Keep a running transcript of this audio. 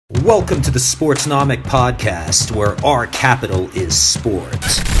Welcome to the Sportsnomics podcast, where our capital is sport.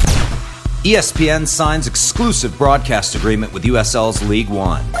 ESPN signs exclusive broadcast agreement with USL's League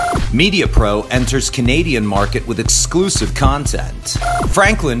One. MediaPro enters Canadian market with exclusive content.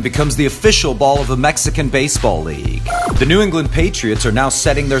 Franklin becomes the official ball of the Mexican Baseball League. The New England Patriots are now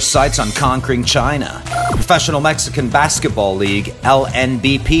setting their sights on conquering China. Professional Mexican Basketball League,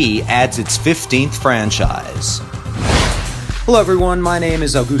 LNBP, adds its 15th franchise. Hello everyone, my name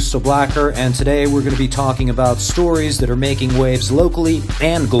is Augusto Blacker, and today we're going to be talking about stories that are making waves locally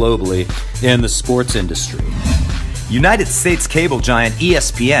and globally in the sports industry. United States cable giant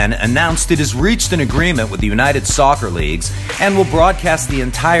ESPN announced it has reached an agreement with the United Soccer Leagues and will broadcast the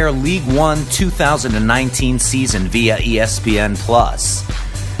entire League One 2019 season via ESPN+.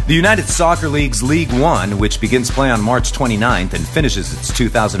 The United Soccer League's League One, which begins play on March 29th and finishes its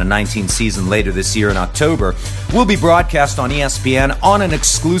 2019 season later this year in October, will be broadcast on ESPN on an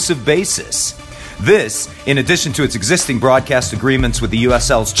exclusive basis. This, in addition to its existing broadcast agreements with the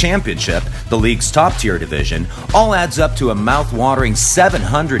USL's Championship, the league's top-tier division, all adds up to a mouth-watering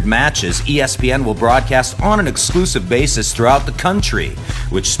 700 matches ESPN will broadcast on an exclusive basis throughout the country,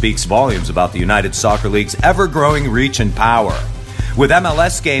 which speaks volumes about the United Soccer League's ever-growing reach and power. With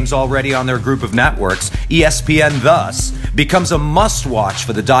MLS games already on their group of networks, ESPN thus becomes a must-watch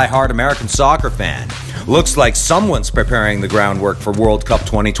for the die-hard American soccer fan. Looks like someone's preparing the groundwork for World Cup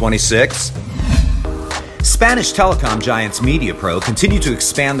 2026. Spanish telecom giants MediaPro continue to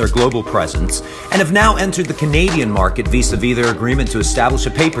expand their global presence and have now entered the Canadian market vis-a-vis their agreement to establish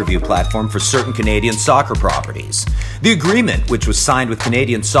a pay-per-view platform for certain Canadian soccer properties. The agreement, which was signed with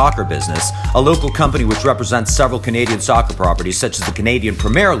Canadian Soccer Business, a local company which represents several Canadian soccer properties such as the Canadian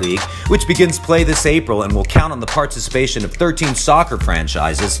Premier League, which begins play this April and will count on the participation of 13 soccer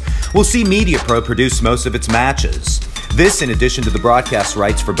franchises, will see MediaPro produce most of its matches. This in addition to the broadcast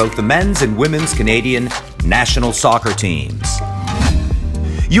rights for both the men's and women's Canadian national soccer teams.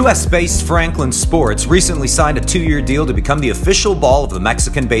 US-based Franklin Sports recently signed a 2-year deal to become the official ball of the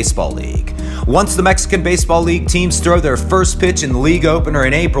Mexican Baseball League. Once the Mexican Baseball League teams throw their first pitch in the league opener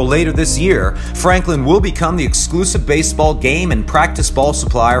in April later this year, Franklin will become the exclusive baseball game and practice ball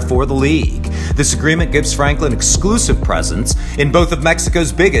supplier for the league. This agreement gives Franklin exclusive presence in both of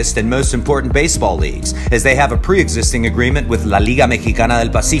Mexico's biggest and most important baseball leagues, as they have a pre-existing agreement with La Liga Mexicana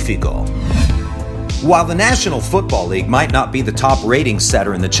del Pacífico. While the National Football League might not be the top rating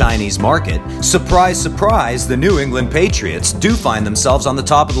setter in the Chinese market, surprise, surprise, the New England Patriots do find themselves on the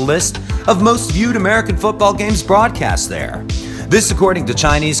top of the list of most viewed American football games broadcast there. This according to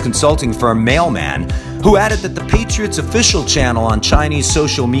Chinese consulting firm Mailman, who added that the Patriots' official channel on Chinese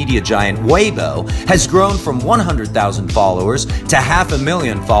social media giant Weibo has grown from 100,000 followers to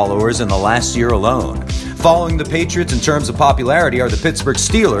 500,000 followers in the last year alone. Following the Patriots in terms of popularity are the Pittsburgh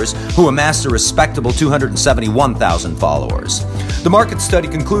Steelers, who amassed a respectable 271,000 followers. The market study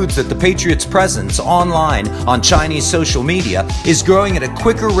concludes that the Patriots' presence online on Chinese social media is growing at a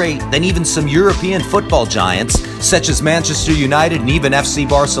quicker rate than even some European football giants such as Manchester United and even FC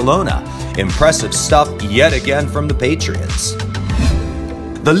Barcelona. Impressive stuff yet again from the Patriots.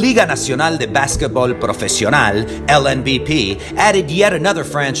 The Liga Nacional de Basketball Profesional, LNBP, added yet another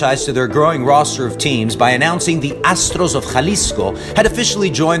franchise to their growing roster of teams by announcing the Astros of Jalisco had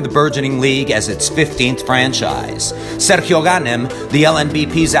officially joined the burgeoning league as its 15th franchise. Sergio Ganem, the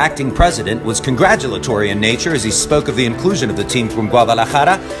LNBP's acting president, was congratulatory in nature as he spoke of the inclusion of the team from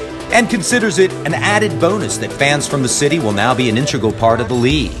Guadalajara and considers it an added bonus that fans from the city will now be an integral part of the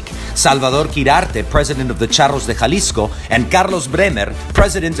league. Salvador Quirarte, president of the Charros de Jalisco, and Carlos Bremer,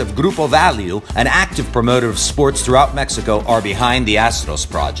 president of Grupo Value, an active promoter of sports throughout Mexico, are behind the Astros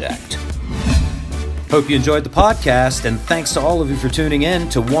project. Hope you enjoyed the podcast, and thanks to all of you for tuning in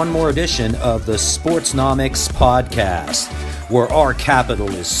to one more edition of the Sportsnomics podcast, where our capital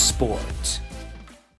is sport.